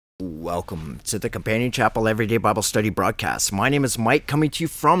Welcome to the Companion Chapel Everyday Bible Study broadcast. My name is Mike, coming to you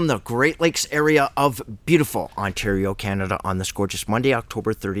from the Great Lakes area of beautiful Ontario, Canada, on this gorgeous Monday,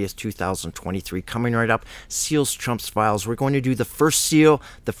 October 30th, 2023. Coming right up, Seals, Trumps, Vials. We're going to do the first seal,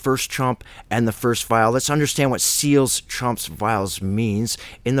 the first trump, and the first vial. Let's understand what Seals, Trumps, Vials means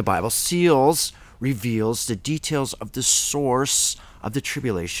in the Bible. Seals reveals the details of the source of the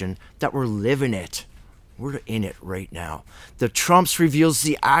tribulation that we're living it. We're in it right now. The trumps reveals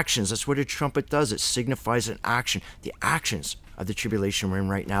the actions. That's what a trumpet does. It signifies an action. The actions of the tribulation we're in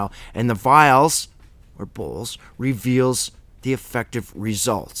right now. And the vials, or bowls, reveals the effective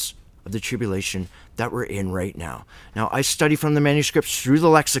results of the tribulation that we're in right now. Now, I study from the manuscripts through the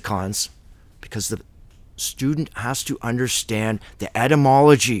lexicons because the student has to understand the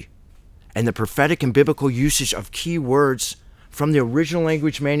etymology and the prophetic and biblical usage of key words from the original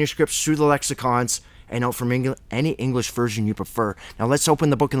language manuscripts through the lexicons and out from any English version you prefer. Now let's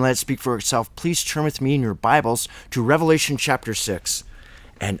open the book and let it speak for itself. Please turn with me in your Bibles to Revelation chapter 6.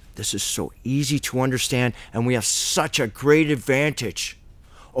 And this is so easy to understand, and we have such a great advantage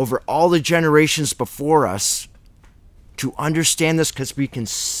over all the generations before us to understand this because we can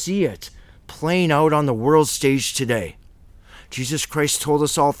see it playing out on the world stage today. Jesus Christ told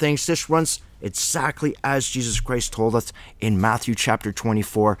us all things. This runs exactly as Jesus Christ told us in Matthew chapter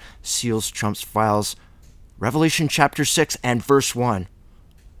 24, seals, trumps, vials, Revelation chapter 6 and verse 1.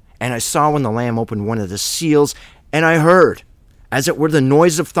 And I saw when the Lamb opened one of the seals, and I heard, as it were the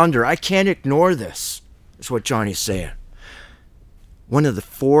noise of thunder. I can't ignore this, is what Johnny's saying. One of the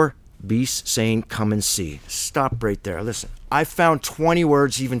four beasts saying, "Come and see." Stop right there. Listen, I found 20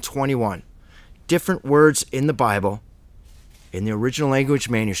 words, even 21, different words in the Bible, in the original language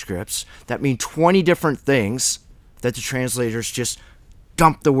manuscripts, that mean 20 different things that the translators just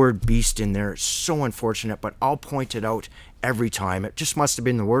dump the word beast in there. It's so unfortunate, but I'll point it out every time. It just must have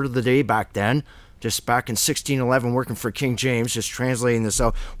been the word of the day back then, just back in 1611, working for King James, just translating this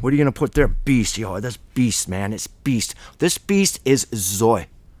out. What are you going to put there? Beast. Yo, that's beast, man. It's beast. This beast is Zoe.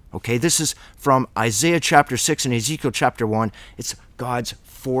 Okay, this is from Isaiah chapter 6 and Ezekiel chapter 1. It's God's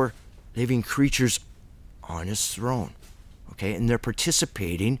four living creatures on his throne. Okay, and they're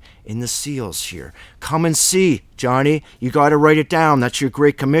participating in the seals here. Come and see, Johnny. You got to write it down. That's your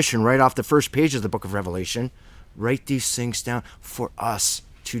great commission right off the first page of the book of Revelation. Write these things down for us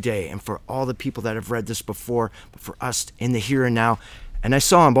today and for all the people that have read this before, but for us in the here and now. And I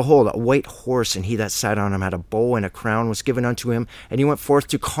saw, and behold, a white horse, and he that sat on him had a bow, and a crown was given unto him, and he went forth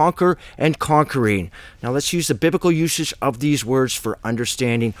to conquer and conquering. Now let's use the biblical usage of these words for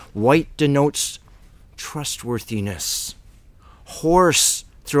understanding. White denotes trustworthiness. Horse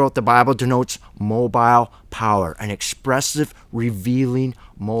throughout the Bible denotes mobile power, an expressive, revealing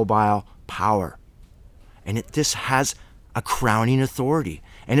mobile power. And this has a crowning authority.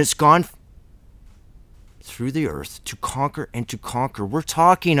 And it's gone through the earth to conquer and to conquer. We're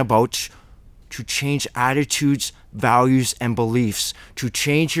talking about to change attitudes, values, and beliefs, to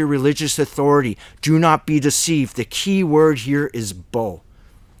change your religious authority. Do not be deceived. The key word here is bow.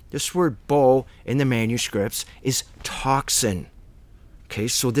 This word bow in the manuscripts is toxin. Okay,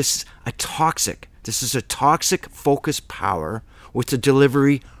 so this is a toxic. This is a toxic focus power with the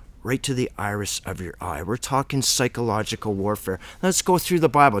delivery right to the iris of your eye. We're talking psychological warfare. Let's go through the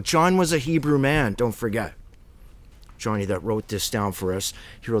Bible. John was a Hebrew man, don't forget. Johnny that wrote this down for us.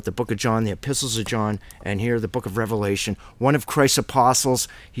 He wrote the book of John, the epistles of John, and here the book of Revelation. One of Christ's apostles.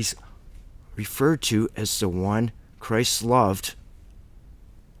 He's referred to as the one Christ loved.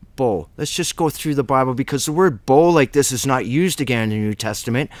 Bow. Let's just go through the Bible because the word bow like this is not used again in the New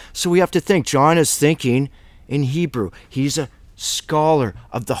Testament. So we have to think. John is thinking in Hebrew. He's a scholar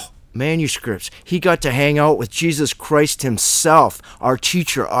of the manuscripts. He got to hang out with Jesus Christ himself, our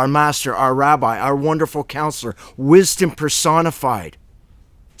teacher, our master, our rabbi, our wonderful counselor, wisdom personified.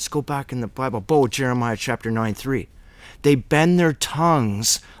 Let's go back in the Bible. Bow, Jeremiah chapter 9:3. They bend their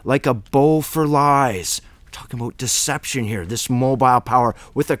tongues like a bow for lies. Talking about deception here, this mobile power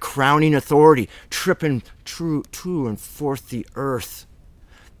with a crowning authority, tripping true and forth the earth.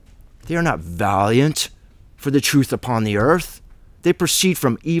 They are not valiant for the truth upon the earth. They proceed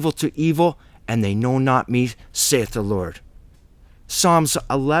from evil to evil, and they know not me, saith the Lord. Psalms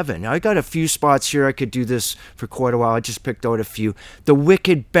 11. Now, I got a few spots here. I could do this for quite a while. I just picked out a few. The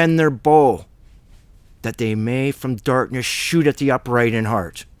wicked bend their bow, that they may from darkness shoot at the upright in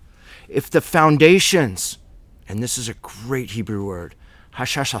heart. If the foundations, and this is a great Hebrew word,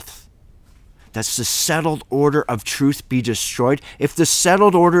 hashashath, that's the settled order of truth be destroyed. If the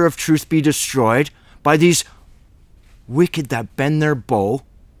settled order of truth be destroyed by these wicked that bend their bow,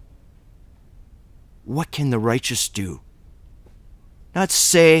 what can the righteous do? Not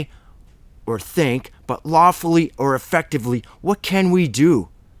say or think, but lawfully or effectively, what can we do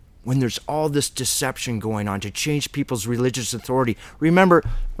when there's all this deception going on to change people's religious authority? Remember,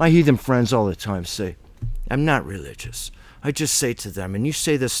 my heathen friends all the time say, I'm not religious. I just say to them, and you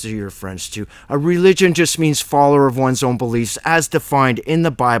say this to your friends too, a religion just means follower of one's own beliefs as defined in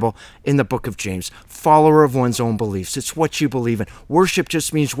the Bible, in the book of James. Follower of one's own beliefs. It's what you believe in. Worship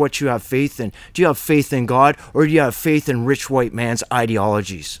just means what you have faith in. Do you have faith in God, or do you have faith in rich white man's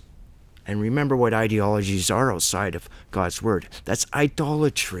ideologies? And remember what ideologies are outside of God's word. That's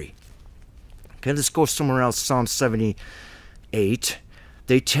idolatry. Okay, let's go somewhere else. Psalm 78.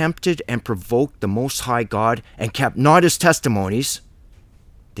 They tempted and provoked the Most High God and kept not his testimonies.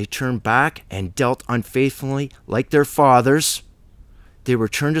 They turned back and dealt unfaithfully like their fathers. They were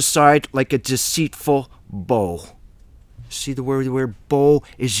turned aside like a deceitful bow. See the word bow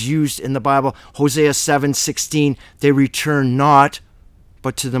is used in the Bible. Hosea 7:16. They return not,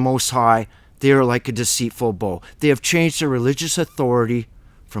 but to the Most High. They are like a deceitful bow. They have changed their religious authority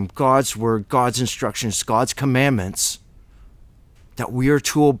from God's word, God's instructions, God's commandments that we are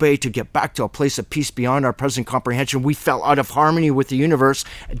to obey to get back to a place of peace beyond our present comprehension. We fell out of harmony with the universe.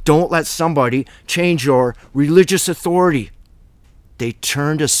 Don't let somebody change your religious authority. They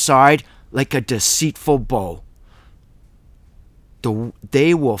turned aside like a deceitful bow.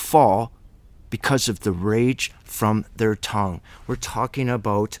 They will fall because of the rage from their tongue. We're talking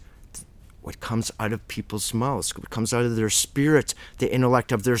about what comes out of people's mouths, what comes out of their spirit, the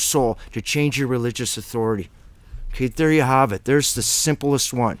intellect of their soul, to change your religious authority. Okay, there you have it. There's the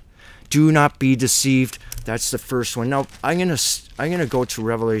simplest one. Do not be deceived. That's the first one. Now, I'm gonna go to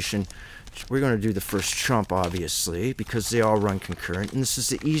Revelation. We're going to do the first trump, obviously, because they all run concurrent, and this is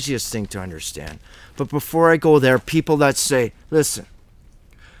the easiest thing to understand. But before I go there, people that say, listen,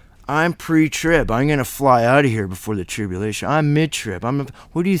 I'm pre-trib. I'm going to fly out of here before the tribulation. I'm mid-trib.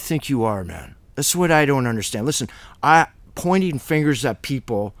 Who do you think you are, man? That's what I don't understand. Listen, pointing fingers at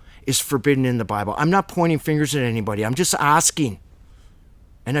people is forbidden in the Bible. I'm not pointing fingers at anybody. I'm just asking.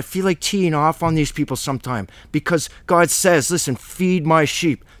 And I feel like teeing off on these people sometime because God says, listen, feed my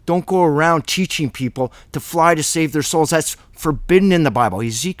sheep. Don't go around teaching people to fly to save their souls. That's forbidden in the Bible.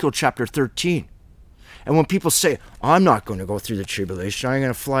 Ezekiel chapter 13. And when people say, I'm not going to go through the tribulation, I'm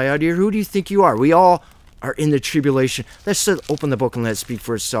going to fly out of here, who do you think you are? We all are in the tribulation. Let's open the book and let it speak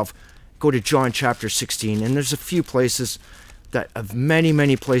for itself. Go to John chapter 16. And there's a few places that of many,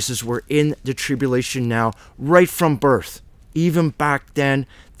 many places we're in the tribulation now, right from birth. Even back then,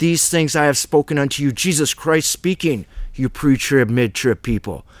 these things I have spoken unto you, Jesus Christ speaking, you pre-trib, mid-trib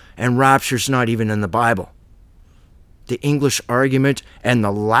people. And rapture's not even in the Bible. The English argument and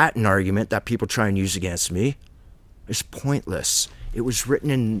the Latin argument that people try and use against me is pointless. It was written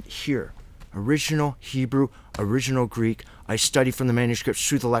in here. Original Hebrew, original Greek. I study from the manuscripts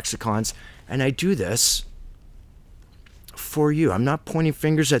through the lexicons. And I do this for you. I'm not pointing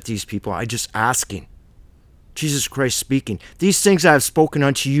fingers at these people. I'm just asking. Jesus Christ speaking, these things I have spoken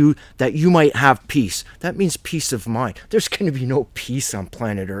unto you that you might have peace. That means peace of mind. There's going to be no peace on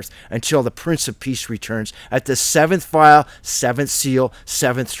planet Earth until the Prince of Peace returns at the seventh vial, seventh seal,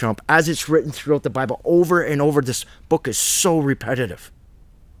 seventh trump. As it's written throughout the Bible over and over, this book is so repetitive.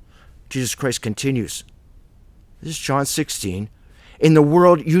 Jesus Christ continues. This is John 16. In the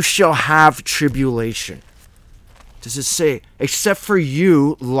world you shall have tribulation. Does it say, except for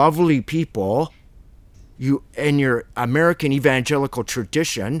you, lovely people, you and your American evangelical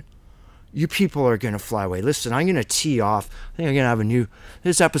tradition, you people are going to fly away. Listen, I'm going to tee off. I think I'm going to have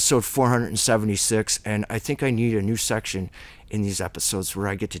this is episode 476, and I think I need a new section in these episodes where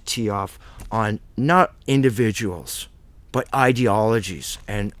I get to tee off on not individuals, but ideologies.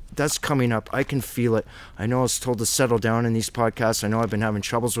 And that's coming up. I can feel it. I know I was told to settle down in these podcasts. I know I've been having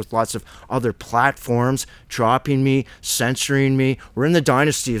troubles with lots of other platforms dropping me, censoring me. We're in the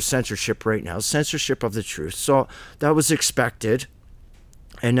dynasty of censorship right now, censorship of the truth. So that was expected.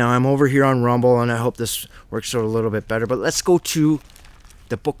 And now I'm over here on Rumble, and I hope this works out a little bit better. But let's go to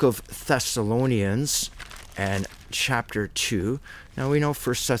the book of Thessalonians and chapter 2. Now we know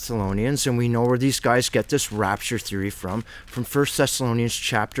 1 Thessalonians, and we know where these guys get this rapture theory from 1 Thessalonians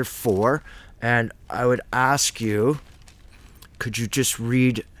chapter 4. And I would ask you, could you just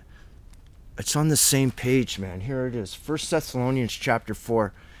read, it's on the same page, man. Here it is, 1 Thessalonians chapter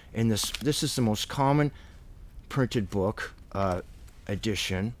 4. In this is the most common printed book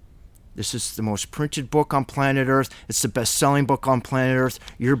edition. This is the most printed book on planet Earth. It's the best-selling book on planet Earth,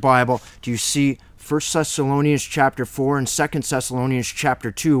 your Bible. Do you see 1 Thessalonians chapter 4 and 2 Thessalonians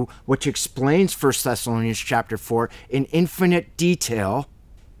chapter 2, which explains 1 Thessalonians chapter 4 in infinite detail,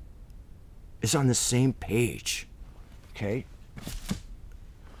 is on the same page. Okay?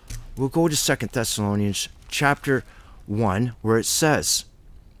 We'll go to 2 Thessalonians chapter 1, where it says,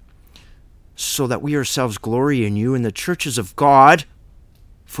 so that we ourselves glory in you in the churches of God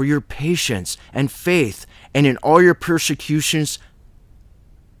for your patience and faith and in all your persecutions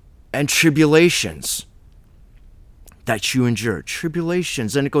and tribulations that you endure.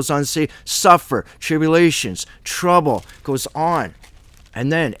 Tribulations. And it goes on to say suffer, tribulations, trouble, goes on.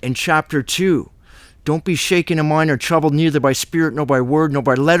 And then in chapter 2, don't be shaken in mind or troubled neither by spirit, nor by word, nor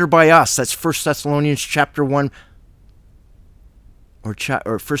by letter by us. That's 1 Thessalonians chapter 1 or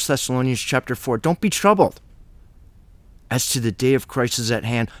 1 Thessalonians chapter 4. Don't be troubled as to the day of Christ is at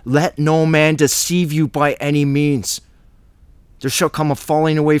hand. Let no man deceive you by any means. There shall come a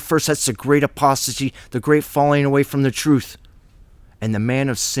falling away first. That's the great apostasy, the great falling away from the truth. And the man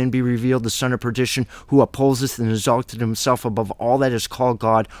of sin be revealed, the son of perdition, who opposeth and exalted himself above all that is called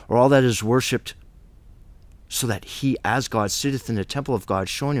God, or all that is worshipped, so that he as God sitteth in the temple of God,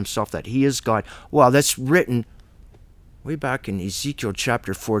 showing himself that he is God. Wow, that's written way back in Ezekiel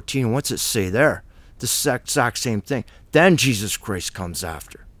chapter 14. What's it say there? The exact same thing. Then Jesus Christ comes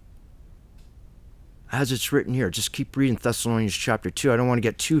after. As it's written here, just keep reading Thessalonians chapter 2. I don't want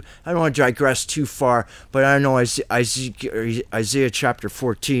to digress too far, but I know Isaiah chapter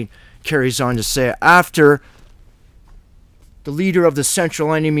 14 carries on to say, after the leader of the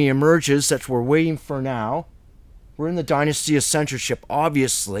central enemy emerges, that we're waiting for now, we're in the dynasty of censorship,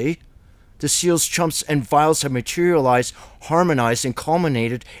 obviously. The seals, trumps, and vials have materialized, harmonized, and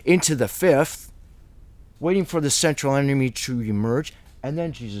culminated into the fifth, waiting for the central enemy to emerge, and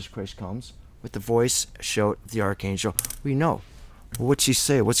then Jesus Christ comes with the voice, shout of the archangel. We know. Well, what's he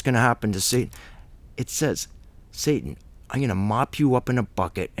say? What's going to happen to Satan? It says, Satan, I'm going to mop you up in a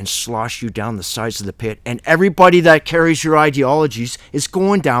bucket and slosh you down the sides of the pit, and everybody that carries your ideologies is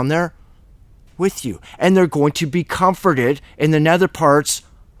going down there with you. And they're going to be comforted in the nether parts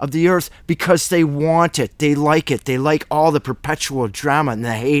of the earth because they want it. They like it. They like all the perpetual drama and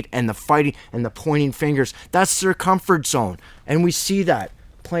the hate and the fighting and the pointing fingers. That's their comfort zone. And we see that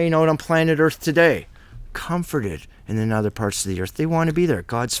playing out on planet Earth today. Comforted in the nether parts of the earth. They want to be there.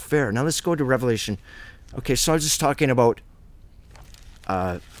 God's fair. Now let's go to Revelation. Okay, so I was just talking about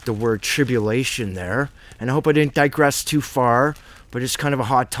the word tribulation there. And I hope I didn't digress too far. But it's kind of a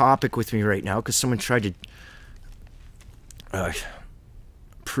hot topic with me right now because someone tried to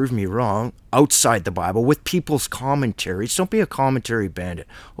prove me wrong outside the Bible with people's commentaries. Don't be a commentary bandit.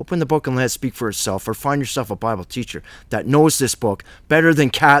 Open the book and let it speak for itself, or find yourself a Bible teacher that knows this book better than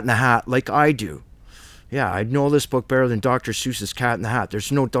Cat in the Hat like I do. Yeah, I know this book better than Dr. Seuss's Cat in the Hat.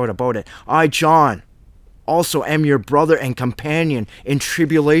 There's no doubt about it. I, John, also am your brother and companion in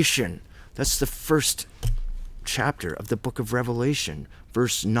tribulation. That's the first chapter of the book of Revelation,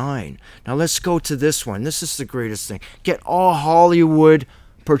 verse 9. Now let's go to this one. This is the greatest thing. Get all Hollywood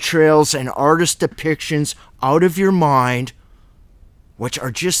portrayals and artist depictions out of your mind, which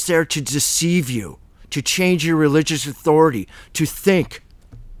are just there to deceive you, to change your religious authority, to think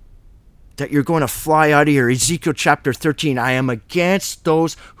that you're going to fly out of here. Ezekiel chapter 13, I am against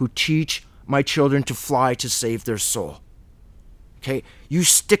those who teach my children to fly to save their soul. Okay, you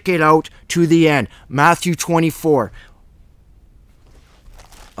stick it out to the end. Matthew 24.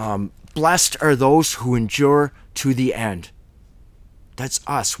 Blessed are those who endure to the end. That's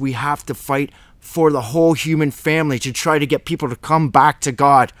us. We have to fight for the whole human family to try to get people to come back to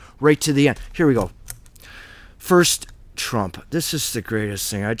God right to the end. Here we go. First trump. This is the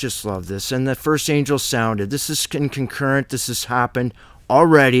greatest thing. I just love this. And the first angel sounded. This is in concurrent. This has happened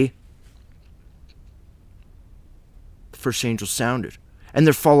already. First angel sounded, and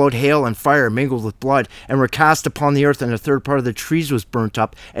there followed hail and fire mingled with blood, and were cast upon the earth, and a third part of the trees was burnt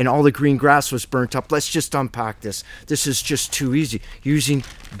up, and all the green grass was burnt up. Let's just unpack this. This is just too easy. Using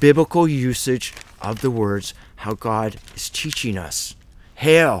biblical usage of the words, how God is teaching us.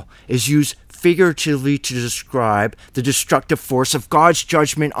 Hail is used figuratively to describe the destructive force of God's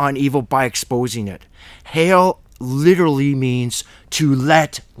judgment on evil by exposing it. Hail literally means to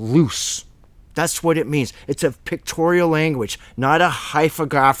let loose. That's what it means. It's a pictorial language, not a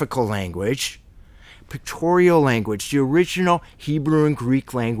hypographical language. Pictorial language. The original Hebrew and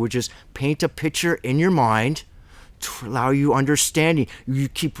Greek languages paint a picture in your mind to allow you understanding. You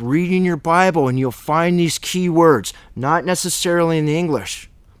keep reading your Bible and you'll find these key words, not necessarily in the English,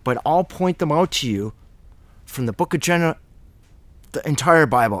 but I'll point them out to you from the book of Genesis, the entire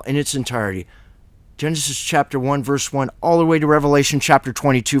Bible in its entirety. Genesis chapter 1, verse 1, all the way to Revelation chapter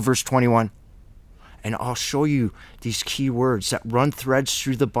 22, verse 21. And I'll show you these key words that run threads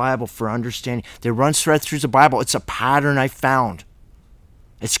through the Bible for understanding. They run threads through the Bible. It's a pattern I found.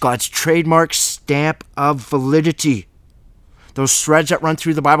 It's God's trademark stamp of validity. Those threads that run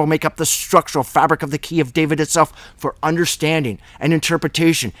through the Bible make up the structural fabric of the key of David itself for understanding and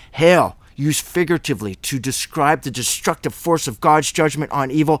interpretation. Hail, used figuratively to describe the destructive force of God's judgment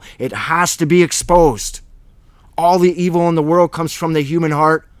on evil, it has to be exposed. All the evil in the world comes from the human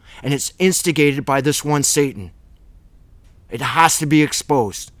heart, and it's instigated by this one Satan. It has to be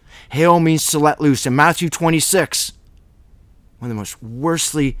exposed. Hail means to let loose. In Matthew 26, one of the most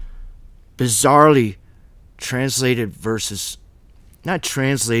worstly, bizarrely translated verses, not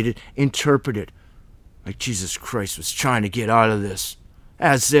translated, interpreted, like Jesus Christ was trying to get out of this,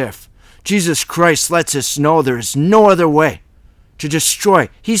 as if Jesus Christ lets us know there is no other way to destroy.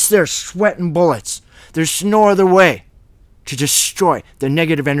 He's there sweating bullets. There's no other way to destroy the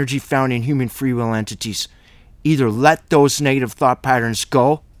negative energy found in human free will entities. Either let those negative thought patterns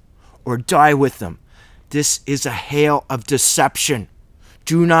go or die with them. This is a hail of deception.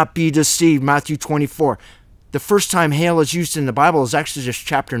 Do not be deceived. Matthew 24. The first time hail is used in the Bible is Exodus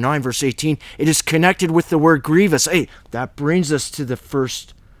chapter 9, verse 18. It is connected with the word grievous. Hey, that brings us to the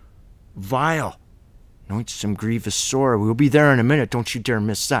first vial. Anoint some grievous sore. We'll be there in a minute. Don't you dare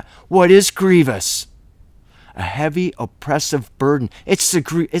miss that. What is grievous? A heavy, oppressive burden. It's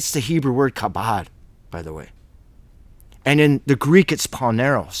the Hebrew word kabad, by the way. And in the Greek, it's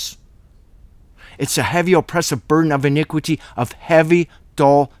poneros. It's a heavy, oppressive burden of iniquity, of heavy,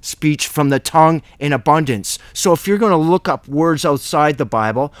 dull speech from the tongue in abundance. So if you're going to look up words outside the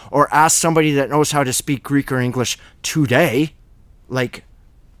Bible or ask somebody that knows how to speak Greek or English today, like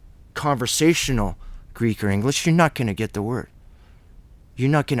conversational Greek or English, you're not going to get the word. You're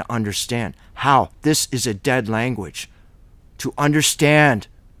not going to understand how this is a dead language. To understand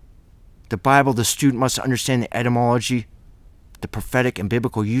the Bible, the student must understand the etymology, the prophetic and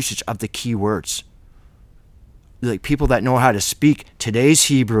biblical usage of the key words. Like people that know how to speak today's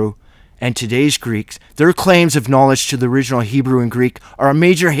Hebrew and today's Greek, their claims of knowledge to the original Hebrew and Greek are a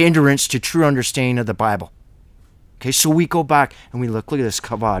major hindrance to true understanding of the Bible. Okay, so we go back and we look at this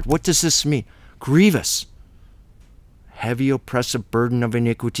kavod. What does this mean? Grievous. Heavy, oppressive burden of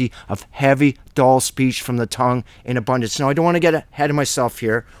iniquity, of heavy, dull speech from the tongue in abundance. Now, I don't want to get ahead of myself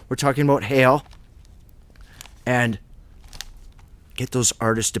here. We're talking about hail. And get those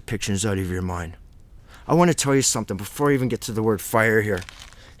artist depictions out of your mind. I want to tell you something before I even get to the word fire here.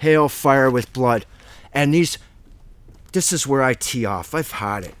 Hail, fire with blood. And this is where I tee off. I've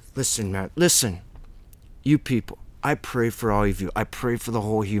had it. Listen, man. Listen. You people. I pray for all of you. I pray for the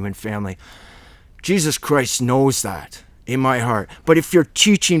whole human family. Jesus Christ knows that in my heart. But if you're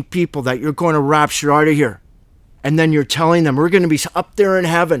teaching people that you're going to rapture out of here, and then you're telling them we're going to be up there in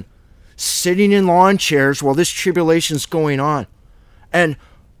heaven, sitting in lawn chairs while this tribulation's going on, and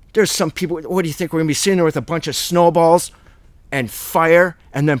there's some people, what do you think, we're going to be sitting there with a bunch of snowballs and fire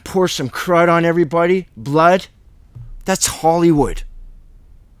and then pour some crud on everybody? Blood? That's Hollywood.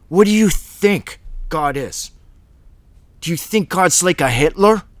 What do you think God is? Do you think God's like a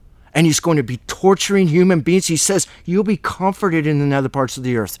Hitler? And he's going to be torturing human beings? He says, you'll be comforted in the nether parts of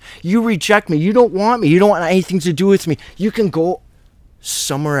the earth. You reject me. You don't want me. You don't want anything to do with me. You can go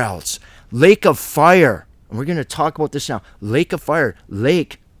somewhere else. Lake of fire. And we're going to talk about this now. Lake of fire.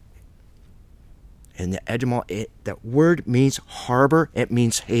 Lake. And the etymology, that word means harbor. It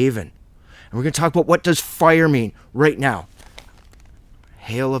means haven. And we're going to talk about what does fire mean right now.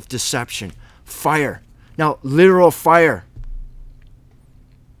 Hail of deception. Fire. Now, literal fire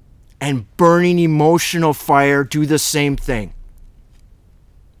and burning emotional fire do the same thing.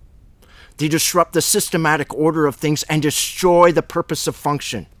 They disrupt the systematic order of things and destroy the purpose of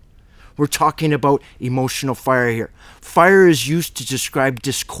function. We're talking about emotional fire here. Fire is used to describe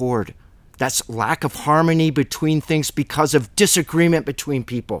discord. That's lack of harmony between things because of disagreement between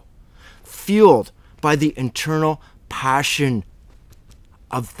people, fueled by the internal passion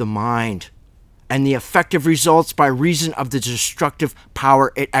of the mind and the effective results by reason of the destructive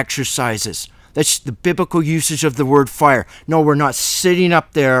power it exercises. That's the biblical usage of the word fire. No, we're not sitting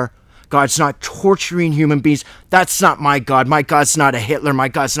up there. God's not torturing human beings. That's not my God. My God's not a Hitler. My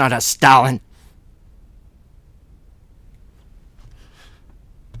God's not a Stalin.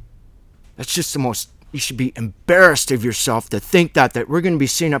 That's just the most, you should be embarrassed of yourself to think that we're going to be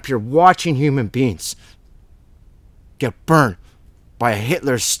sitting up here watching human beings get burned by a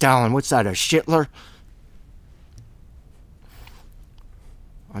Hitler, Stalin. What's that, a Shitler?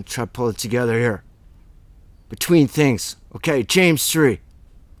 I'll try to pull it together here. Between things. Okay, James 3.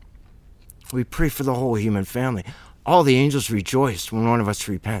 We pray for the whole human family. All the angels rejoice when one of us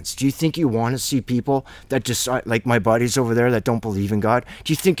repents. Do you think you want to see people that decide, like my buddies over there that don't believe in God?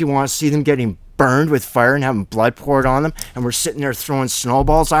 Do you think you want to see them getting burned with fire and having blood poured on them and we're sitting there throwing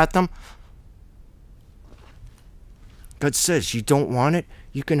snowballs at them? God says, you don't want it?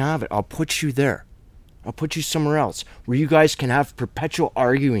 You can have it. I'll put you there. I'll put you somewhere else where you guys can have perpetual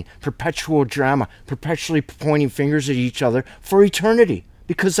arguing, perpetual drama, perpetually pointing fingers at each other for eternity,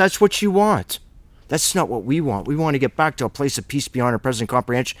 because that's what you want. That's not what we want. We want to get back to a place of peace beyond our present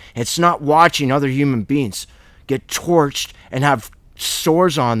comprehension. It's not watching other human beings get torched and have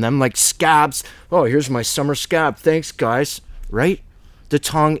sores on them like scabs. Oh, here's my summer scab. Thanks, guys. Right? The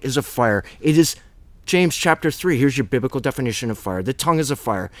tongue is a fire. It is James chapter 3. Here's your biblical definition of fire. The tongue is a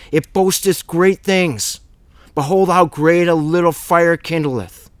fire. It boasteth great things. Behold how great a little fire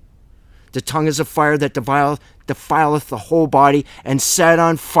kindleth. The tongue is a fire that defileth the whole body, and set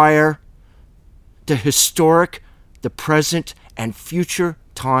on fire the historic, the present, and future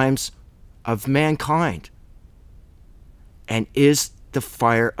times of mankind, and is the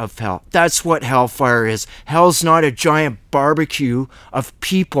fire of hell. That's what hellfire is. Hell's not a giant barbecue of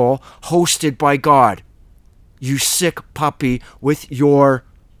people hosted by God. You sick puppy with your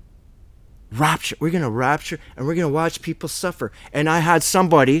rapture. We're going to rapture and we're going to watch people suffer. And I had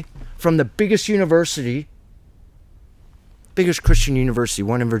somebody from the biggest university, biggest Christian university,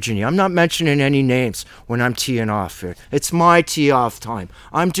 one in Virginia. I'm not mentioning any names when I'm teeing off here. It's my tee off time.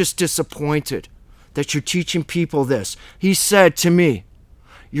 I'm just disappointed that you're teaching people this. He said to me,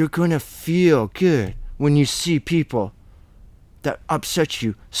 you're going to feel good when you see people that upset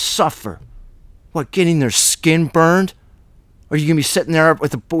you suffer. What, getting their skin burned? Are you going to be sitting there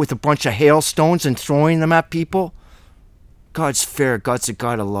with a bunch of hailstones and throwing them at people? God's fair. God's a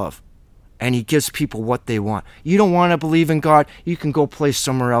God of love. And he gives people what they want. You don't want to believe in God? You can go play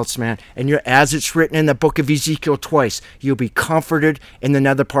somewhere else, man. And as it's written in the book of Ezekiel twice, you'll be comforted in the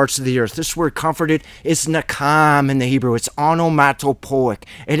nether parts of the earth. This word comforted is nakam in the Hebrew. It's onomatopoeic.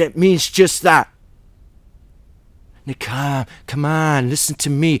 And it means just that. Nakam, come on, listen to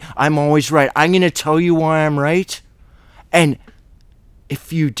me. I'm always right. I'm going to tell you why I'm right. And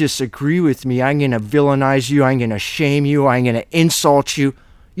if you disagree with me, I'm going to villainize you. I'm going to shame you. I'm going to insult you.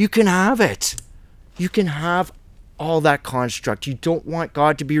 You can have it. You can have all that construct. You don't want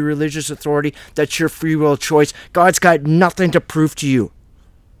God to be a religious authority. That's your free will choice. God's got nothing to prove to you.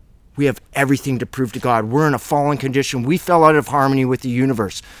 We have everything to prove to God. We're in a fallen condition. We fell out of harmony with the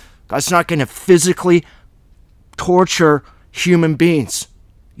universe. God's not going to physically torture human beings.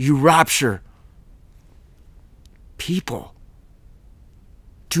 You rapture people.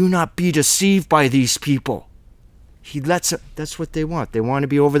 Do not be deceived by these people. He lets it. That's what they want. They want to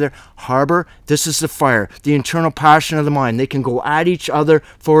be over there. Harbor, this is the fire, the internal passion of the mind. They can go at each other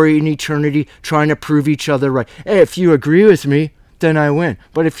for an eternity, trying to prove each other right. Hey, if you agree with me, then I win.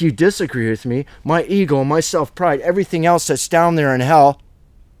 But if you disagree with me, my ego, my self-pride, everything else that's down there in hell,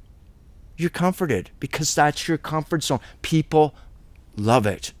 you're comforted because that's your comfort zone. People love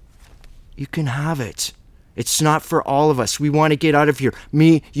it. You can have it. It's not for all of us. We want to get out of here.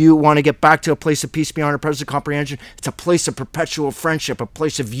 Me, you want to get back to a place of peace beyond our present comprehension. It's a place of perpetual friendship, a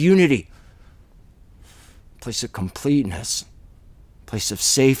place of unity, a place of completeness, a place of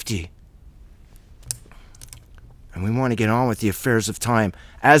safety. And we want to get on with the affairs of time.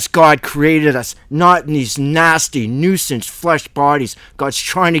 As God created us, not in these nasty, nuisance flesh bodies. God's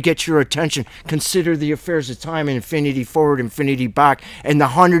trying to get your attention. Consider the affairs of time and infinity forward, infinity back, and the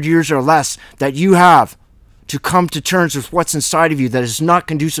 100 years or less that you have to come to terms with what's inside of you that is not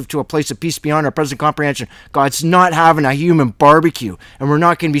conducive to a place of peace beyond our present comprehension. God's not having a human barbecue, and we're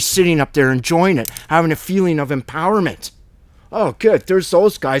not going to be sitting up there enjoying it, having a feeling of empowerment. Oh, good. There's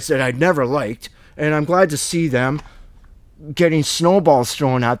those guys that I'd never liked, and I'm glad to see them getting snowballs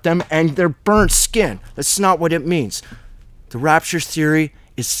thrown at them and their burnt skin. That's not what it means. The rapture theory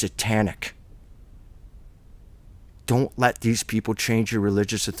is satanic. Don't let these people change your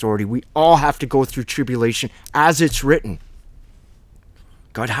religious authority. We all have to go through tribulation as it's written.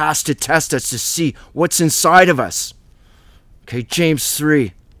 God has to test us to see what's inside of us. Okay, James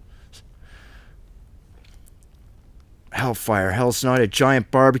 3. Hellfire. Hell's not a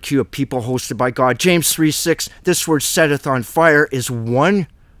giant barbecue of people hosted by God. James 3:6. This word setteth on fire is one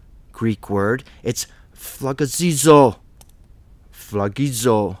Greek word. It's phlogizo.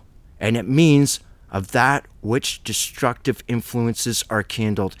 Phlogizo. And it means of that which destructive influences are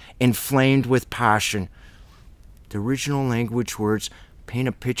kindled, inflamed with passion. The original language words paint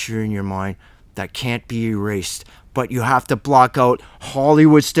a picture in your mind that can't be erased. But you have to block out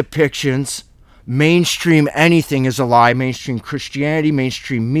Hollywood's depictions. Mainstream anything is a lie. Mainstream Christianity,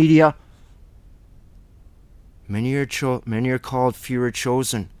 mainstream media. Many are called, few are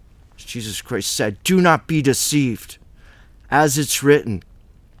chosen. As Jesus Christ said, do not be deceived. As it's written,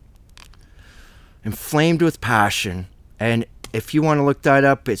 inflamed with passion. And if you want to look that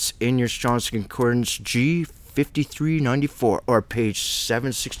up, it's in your Strong's Concordance, G 5394 or page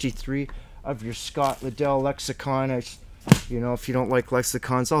 763 of your Scott Liddell lexicon. If you don't like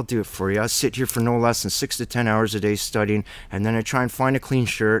lexicons, I'll do it for you. I sit here for no less than 6 to 10 hours a day studying, and then I try and find a clean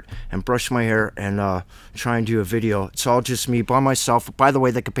shirt and brush my hair and try and do a video. It's all just me by myself. By the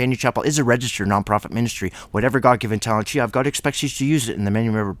way, the Companion Chapel is a registered nonprofit ministry. Whatever God-given talent you have, God expects you to use it in the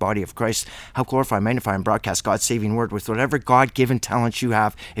many-membered body of Christ. Help glorify, magnify, and broadcast God's saving word with whatever God-given talent you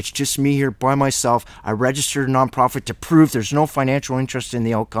have. It's just me here by myself. I registered a nonprofit to prove there's no financial interest in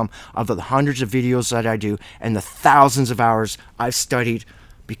the outcome of the hundreds of videos that I do and the thousands of hours I've studied,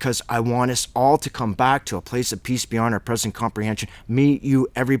 because I want us all to come back to a place of peace beyond our present comprehension. Me, you,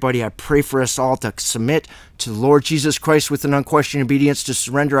 everybody. I pray for us all to submit to the Lord Jesus Christ with an unquestioned obedience, to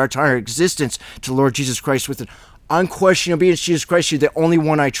surrender our entire existence to Lord Jesus Christ with an unquestioned obedience. Jesus Christ, you're the only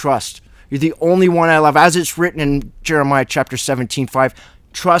one I trust. You're the only one I love. As it's written in Jeremiah chapter 17:5,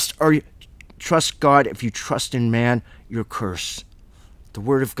 trust God. If you trust in man, you're cursed. The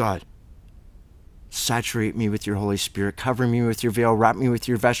word of God. Saturate me with your Holy Spirit. Cover me with your veil. Wrap me with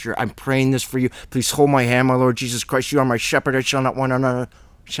your vesture. I'm praying this for you. Please hold my hand, my Lord Jesus Christ. You are my shepherd. I shall not want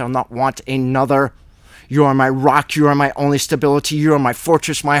another. You are my rock. You are my only stability. You are my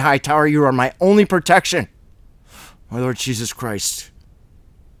fortress, my high tower. You are my only protection. My Lord Jesus Christ,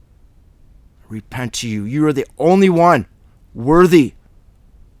 I repent to you. You are the only one worthy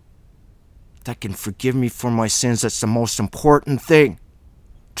that can forgive me for my sins. That's the most important thing.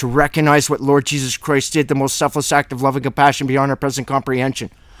 To recognize what Lord Jesus Christ did, the most selfless act of love and compassion beyond our present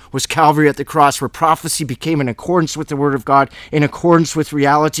comprehension, was Calvary at the cross, where prophecy became in accordance with the Word of God, in accordance with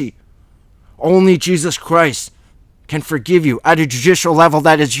reality. Only Jesus Christ can forgive you at a judicial level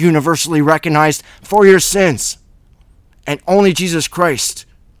that is universally recognized for your sins. And only Jesus Christ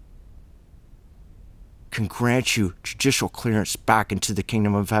can grant you judicial clearance back into the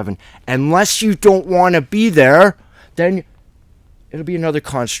kingdom of heaven. Unless you don't want to be there, then it'll be another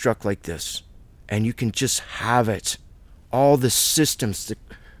construct like this, and you can just have it. All the systems,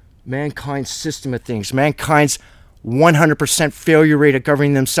 mankind's system of things, mankind's 100% failure rate at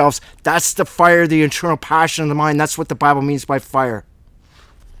governing themselves, that's the fire, the internal passion of the mind. That's what the Bible means by fire.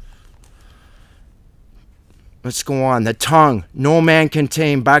 Let's go on. The tongue, no man can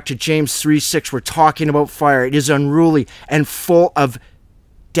tame. Back to James 3:6, we're talking about fire. It is unruly and full of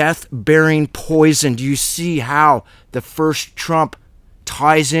death-bearing poison. Do you see how the first trump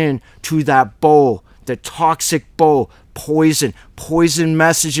ties in to that bowl, the toxic bowl? Poison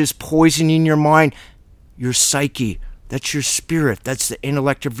messages, poisoning your mind, your psyche. That's your spirit. That's the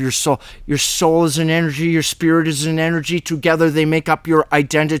intellect of your soul. Your soul is an energy. Your spirit is an energy. Together they make up your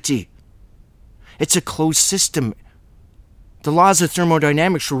identity. It's a closed system. The laws of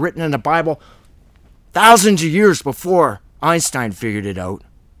thermodynamics were written in the Bible thousands of years before Einstein figured it out.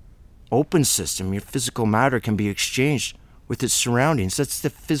 Open system. Your physical matter can be exchanged with its surroundings. That's the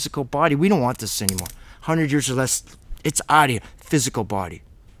physical body. We don't want this anymore. 100 years or less, it's out of here. Physical body.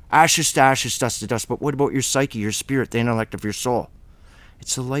 Ashes to ashes, dust to dust. But what about your psyche, your spirit, the intellect of your soul?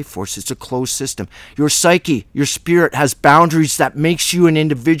 It's a life force. It's a closed system. Your psyche, your spirit has boundaries that makes you an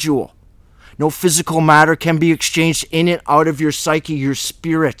individual. No physical matter can be exchanged in and out of your psyche, your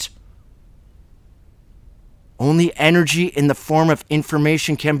spirit. Only energy in the form of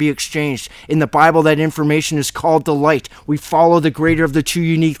information can be exchanged. In the Bible, that information is called the light. We follow the greater of the two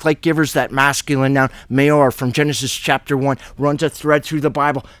unique light givers, that masculine noun, Maor, from Genesis chapter 1, runs a thread through the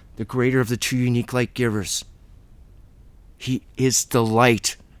Bible. The greater of the two unique light givers. He is the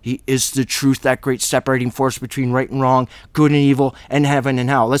light. He is the truth, that great separating force between right and wrong, good and evil, and heaven and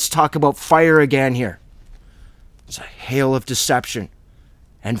hell. Let's talk about fire again here. It's a hail of deception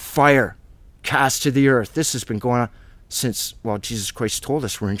and fire cast to the earth. This has been going on since, well, Jesus Christ told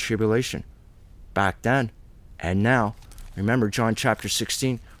us we're in tribulation. Back then and now. Remember John chapter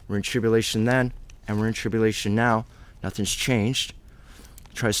 16, we're in tribulation then and we're in tribulation now. Nothing's changed.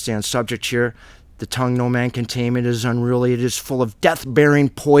 Try to stay on subject here. The tongue no man can tame. It is unruly. It is full of death-bearing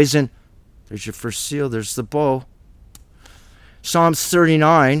poison. There's your first seal. There's the bow. Psalms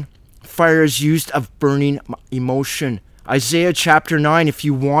 39, fire is used of burning emotion. Isaiah chapter 9, if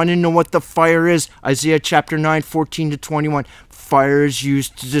you want to know what the fire is, Isaiah chapter 9, 14 to 21, fire is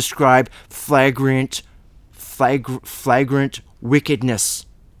used to describe flagrant wickedness.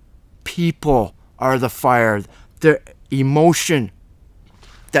 People are the fire. The emotion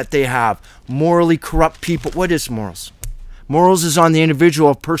that they have. Morally corrupt people. What is morals? Morals is on the individual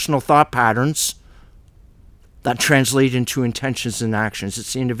of personal thought patterns that translate into intentions and actions.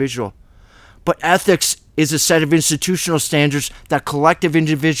 It's the individual. But ethics is a set of institutional standards that collective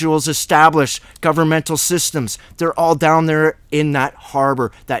individuals establish, governmental systems. They're all down there in that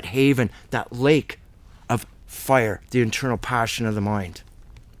harbor, that haven, that lake of Fire, the internal passion of the mind.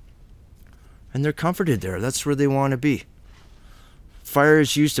 And they're comforted there. That's where they want to be. Fire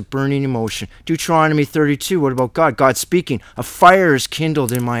is used to burning emotion. Deuteronomy 32, what about God? God speaking, a fire is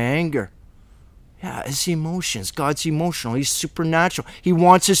kindled in my anger. Yeah, it's emotions. God's emotional. He's supernatural. He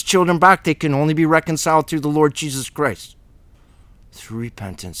wants his children back. They can only be reconciled through the Lord Jesus Christ. Through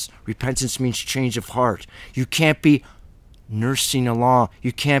repentance. Repentance means change of heart. You can't be nursing along.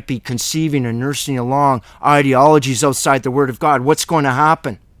 You can't be conceiving and nursing along ideologies outside the Word of God. What's going to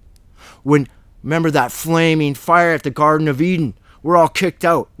happen? Remember that flaming fire at the Garden of Eden? We're all kicked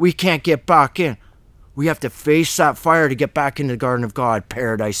out. We can't get back in. We have to face that fire to get back into the Garden of God,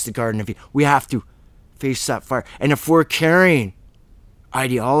 paradise, the Garden of Eden. We have to face that fire. And if we're carrying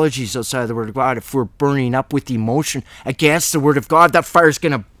ideologies outside of the Word of God, if we're burning up with emotion against the Word of God, that fire is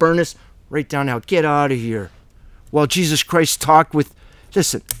going to burn us right down now. Get out of here. Well, Jesus Christ talked with,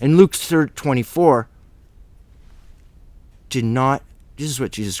 listen, in Luke 3:24, this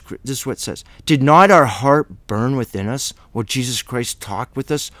is what it says. Did not our heart burn within us while Jesus Christ talked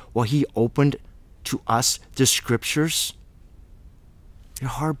with us, while he opened to us the scriptures? Your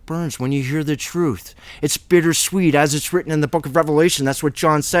heart burns when you hear the truth. It's bittersweet, as it's written in the book of Revelation. That's what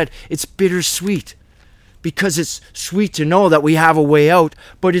John said. It's bittersweet because it's sweet to know that we have a way out,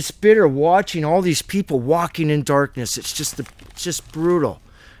 but it's bitter watching all these people walking in darkness. It's just brutal.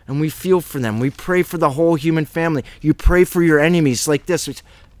 And we feel for them. We pray for the whole human family. You pray for your enemies like this.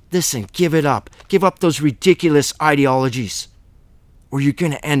 Listen, give it up. Give up those ridiculous ideologies, or you're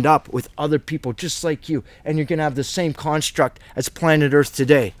going to end up with other people just like you, and you're going to have the same construct as planet Earth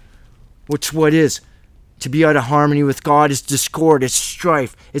today, which what is? To be out of harmony with God is discord, it's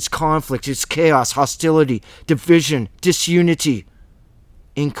strife, it's conflict, it's chaos, hostility, division, disunity,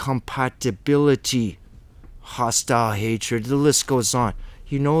 incompatibility, hostile hatred. The list goes on.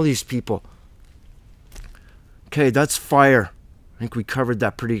 You know these people. Okay, that's fire. I think we covered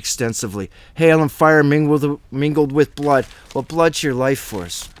that pretty extensively. Hail and fire mingled with blood. Well, blood's your life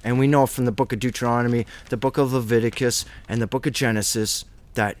force. And we know from the book of Deuteronomy, the book of Leviticus, and the book of Genesis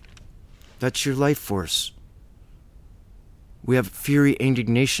that that's your life force. We have fury,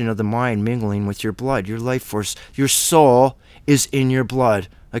 indignation of the mind mingling with your blood, your life force. Your soul is in your blood.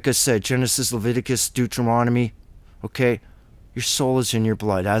 Like I said, Genesis, Leviticus, Deuteronomy. Okay? Your soul is in your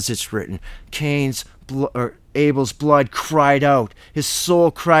blood, as it's written. Abel's blood cried out. His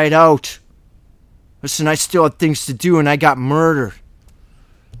soul cried out. Listen, I still had things to do and I got murdered.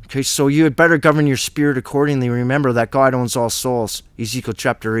 Okay, so you had better govern your spirit accordingly. Remember that God owns all souls. Ezekiel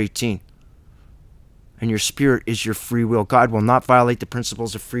chapter 18. And your spirit is your free will. God will not violate the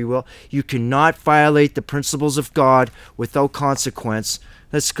principles of free will. You cannot violate the principles of God without consequence.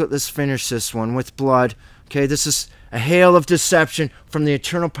 Let's finish this one with blood. Okay, this is a hail of deception from the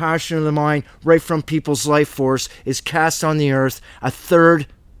eternal passion of the mind, right from people's life force, is cast on the earth. 1/3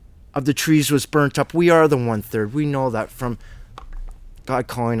 of the trees was burnt up. We are the 1/3. We know that from God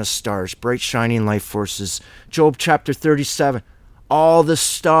calling us stars, bright shining life forces. Job chapter 37. All the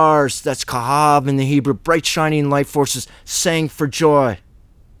stars, that's kahab in the Hebrew, bright shining life forces, sang for joy.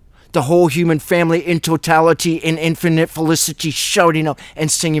 The whole human family in totality, in infinite felicity, shouting out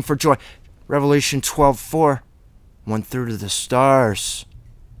and singing for joy. Revelation 12:4. 1/3 of the stars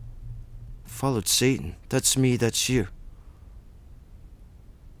followed Satan. That's me, that's you.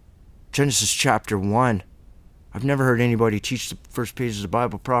 Genesis chapter 1. I've never heard anybody teach the first pages of the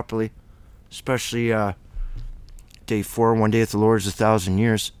Bible properly, especially day 4, 1 day with the Lord is 1,000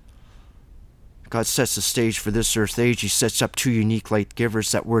 years. God sets the stage for this earth age. He sets up 2 unique light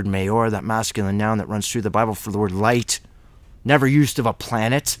givers, that word mayor, that masculine noun that runs through the Bible for the word light, never used of a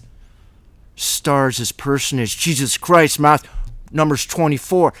planet. Stars, his personage, Jesus Christ, Numbers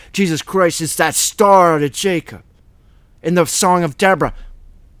 24. Jesus Christ is that star out of Jacob. In the Song of Deborah,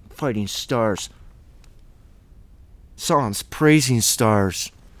 fighting stars. Psalms, praising stars.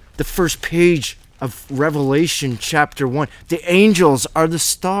 The first page of Revelation chapter 1. The angels are the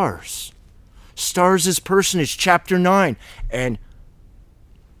stars. Stars, his personage, chapter 9. And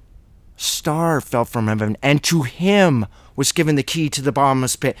star fell from heaven, and to him was given the key to the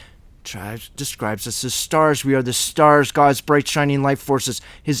bottomless pit. Describes us as stars. We are the stars, God's bright shining life forces,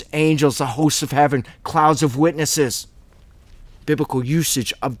 his angels, the hosts of heaven, clouds of witnesses. Biblical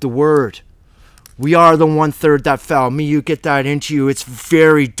usage of the word. We are the 1/3 that fell. Me, you get that into you. It's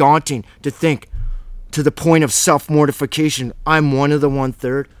very daunting to think, to the point of self-mortification. I'm one of the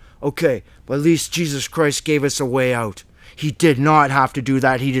 1/3. Okay, but at least Jesus Christ gave us a way out. He did not have to do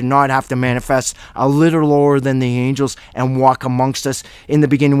that. He did not have to manifest a little lower than the angels and walk amongst us. In the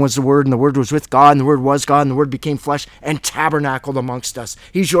beginning was the Word, and the Word was with God, and the Word was God, and the Word became flesh and tabernacled amongst us.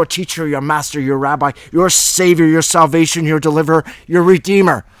 He's your teacher, your master, your rabbi, your savior, your salvation, your deliverer, your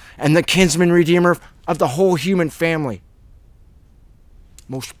redeemer, and the kinsman redeemer of the whole human family.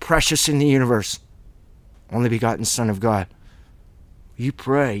 Most precious in the universe. Only begotten Son of God. You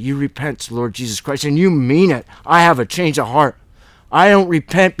pray, you repent to Lord Jesus Christ, and you mean it. I have a change of heart. I don't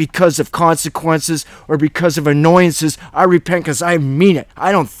repent because of consequences or because of annoyances. I repent because I mean it.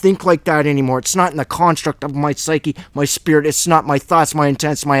 I don't think like that anymore. It's not in the construct of my psyche, my spirit. It's not my thoughts, my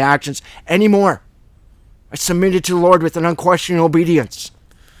intents, my actions anymore. I submitted to the Lord with an unquestioning obedience.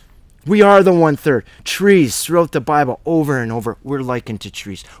 We are the 1/3. Trees throughout the Bible over and over. We're likened to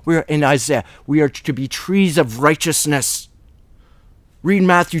trees. We're in Isaiah. We are to be trees of righteousness. Read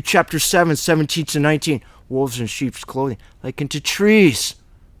Matthew chapter 7, 17 to 19. Wolves in sheep's clothing, likened to trees.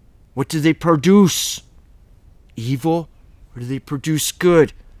 What do they produce? Evil? Or do they produce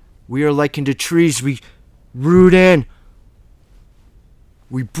good? We are likened to trees. We root in.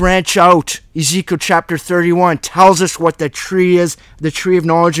 We branch out. Ezekiel chapter 31 tells us what the tree is, the tree of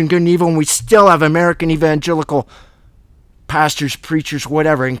knowledge and good and evil, and we still have American evangelical pastors, preachers,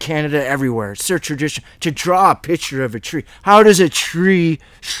 whatever, in Canada, everywhere. It's their tradition to draw a picture of a tree. How does a tree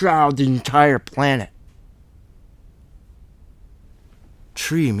shroud the entire planet?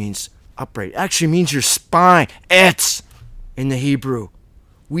 Tree means upright. It actually means your spine. Etz in the Hebrew.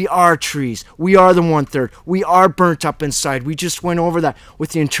 We are trees. We are the 1/3. We are burnt up inside. We just went over that with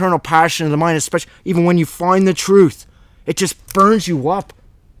the internal passion of the mind, especially even when you find the truth. It just burns you up.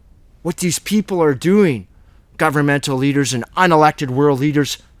 What these people are doing, governmental leaders and unelected world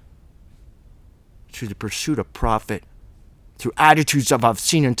leaders, through the pursuit of profit, through attitudes of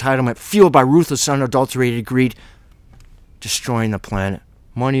obscene entitlement, fueled by ruthless, unadulterated greed, destroying the planet.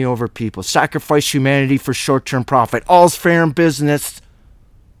 Money over people. Sacrifice humanity for short-term profit. All's fair in business.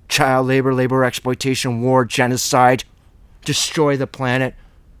 Child labor, labor exploitation, war, genocide. Destroy the planet.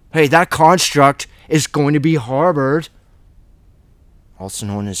 Hey, that construct is going to be harbored, also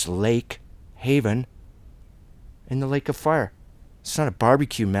known as Lake Haven, in the lake of fire. It's not a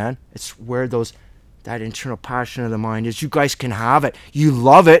barbecue, man. It's where that internal passion of the mind is. You guys can have it. You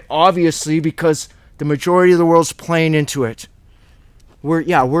love it, obviously, because the majority of the world's playing into it.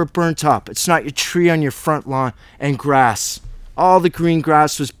 We're burnt up. It's not your tree on your front lawn and grass. All the green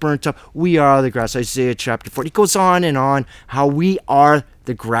grass was burnt up. We are the grass. Isaiah chapter 40. It goes on and on how we are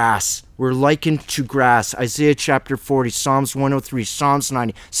the grass. We're likened to grass. Isaiah chapter 40, Psalms 103, Psalms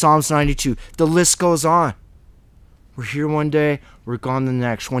 90, Psalms 92. The list goes on. We're here one day, we're gone the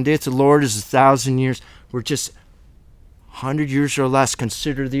next. One day with the Lord is 1,000 years. We're just 100 years or less.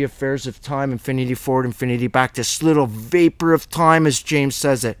 Consider the affairs of time, infinity forward, infinity back. This little vapor of time, as James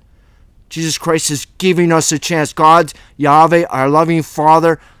says it. Jesus Christ is giving us a chance. God, Yahweh, our loving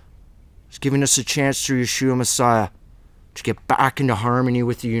Father, is giving us a chance through Yeshua Messiah to get back into harmony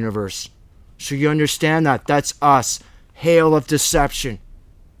with the universe. So you understand that. That's us. Hail of deception.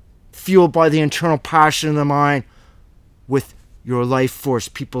 Fueled by the internal passion of the mind with your life force,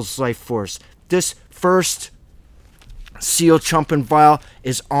 people's life force. This first seal, chump, and vial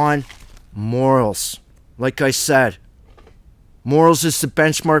is on morals. Like I said, morals is the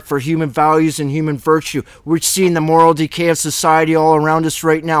benchmark for human values and human virtue. We're seeing the moral decay of society all around us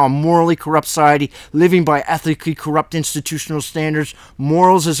right now. A morally corrupt society living by ethically corrupt institutional standards.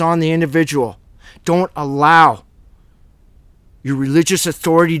 Morals is on the individual. Don't allow your religious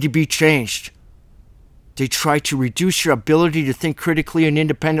authority to be changed. They try to reduce your ability to think critically and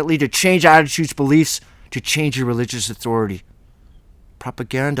independently, to change attitudes, beliefs, to change your religious authority.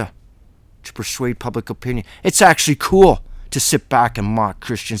 Propaganda to persuade public opinion. It's actually cool to sit back and mock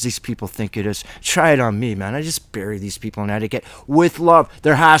Christians. These people think it is. Try it on me, man. I just bury these people in etiquette with love.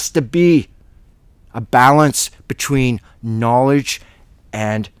 There has to be a balance between knowledge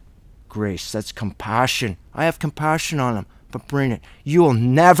and grace. That's compassion. I have compassion on them, but bring it. You will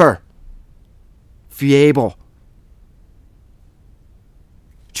never be able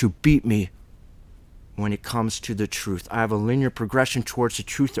to beat me when it comes to the truth. I have a linear progression towards the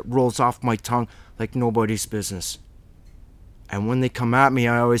truth that rolls off my tongue like nobody's business. And when they come at me,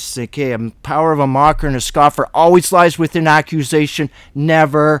 I always think, hey, the power of a mocker and a scoffer always lies within accusation,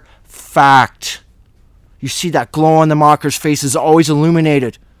 never fact. You see that glow on the mocker's face is always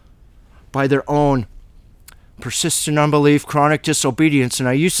illuminated by their own persistent unbelief, chronic disobedience. And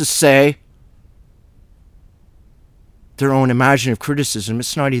I used to say their own imaginative criticism.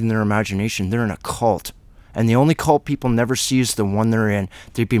 It's not even their imagination. They're in a cult. And the only cult people never see is the one they're in.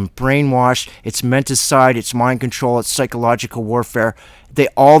 They've been brainwashed. It's menticide. It's mind control. It's psychological warfare.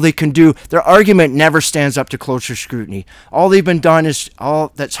 All they can do, their argument never stands up to closer scrutiny. All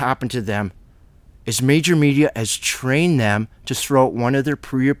that's happened to them is major media has trained them to throw out one of their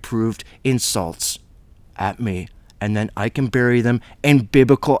pre-approved insults at me. And then I can bury them in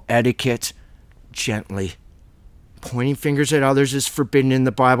biblical etiquette gently. Pointing fingers at others is forbidden in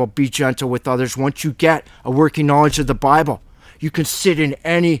the Bible. Be gentle with others. Once you get a working knowledge of the Bible, you can sit in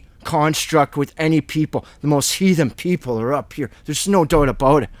any construct with any people. The most heathen people are up here. There's no doubt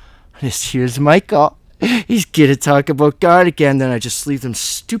about it. Here's Michael. He's going to talk about God again. Then I just leave them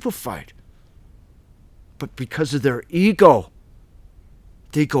stupefied. But because of their ego,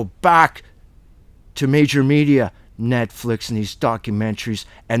 they go back to major media, Netflix and these documentaries,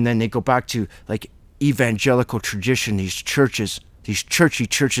 and then they go back to like evangelical tradition, these churches, these churchy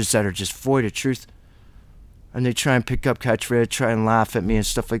churches that are just void of truth. And they try and pick up catchphrase, try and laugh at me and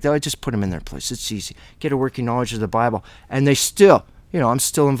stuff like that. I just put them in their place. It's easy. Get a working knowledge of the Bible. And they still, I'm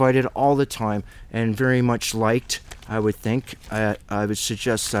still invited all the time and very much liked, I would think. I would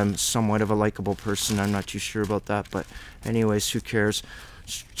suggest I'm somewhat of a likable person. I'm not too sure about that. But anyways, who cares?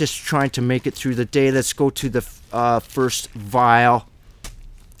 Just trying to make it through the day. Let's go to the first vial.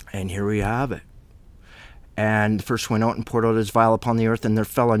 And here we have it. And the first went out and poured out his vial upon the earth, and there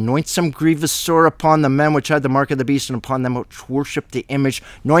fell a noisome grievous sore upon the men which had the mark of the beast, and upon them which worshipped the image.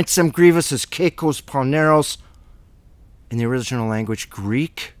 Noisome grievous is kekos paneros. In the original language,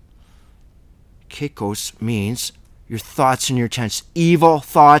 Greek, kekos means your thoughts and your intents. Evil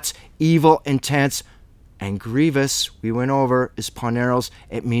thoughts, evil intents. And grievous, we went over, is paneros.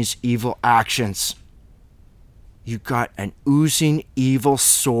 It means evil actions. You got an oozing evil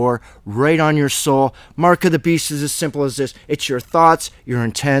sore right on your soul. Mark of the beast is as simple as this. It's your thoughts, your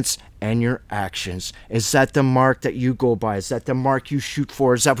intents, and your actions. Is that the mark that you go by? Is that the mark you shoot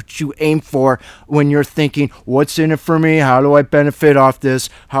for? Is that what you aim for when you're thinking, what's in it for me? How do I benefit off this?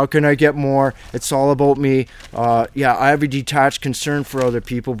 How can I get more? It's all about me. Yeah, I have a detached concern for other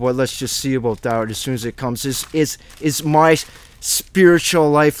people, but let's just see about that as soon as it comes. Is my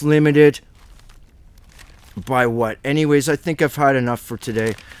spiritual life limited by what? Anyways, I think I've had enough for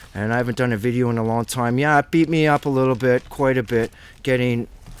today, and I haven't done a video in a long time. Yeah, it beat me up a little bit, quite a bit, getting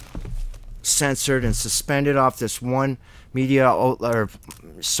censored and suspended off this one media outlet or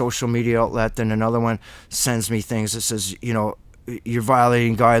social media outlet. Then another one sends me things that says, you're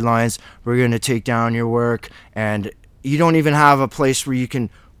violating guidelines, we're going to take down your work, and you don't even have a place where you can,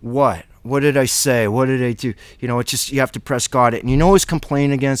 what did I say, what did I do? It's just, you have to press God it. And who's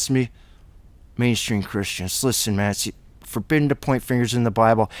complaining against me? Mainstream Christians. Listen, man, it's forbidden to point fingers in the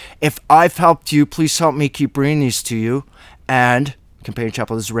Bible. If I've helped you, please help me keep bringing these to you. And Companion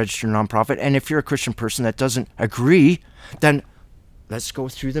Chapel is a registered nonprofit. And if you're a Christian person that doesn't agree, then let's go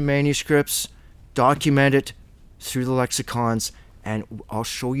through the manuscripts, document it through the lexicons, and I'll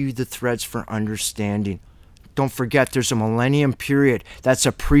show you the threads for understanding. Don't forget, there's a millennium period. That's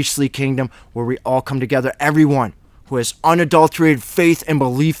a priestly kingdom where we all come together, everyone who has unadulterated faith and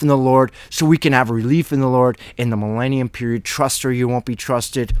belief in the Lord, so we can have relief in the Lord in the millennium period. Trust or you won't be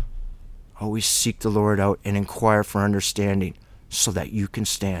trusted. Always seek the Lord out and inquire for understanding so that you can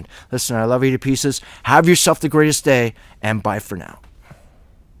stand. Listen, I love you to pieces. Have yourself the greatest day, and bye for now.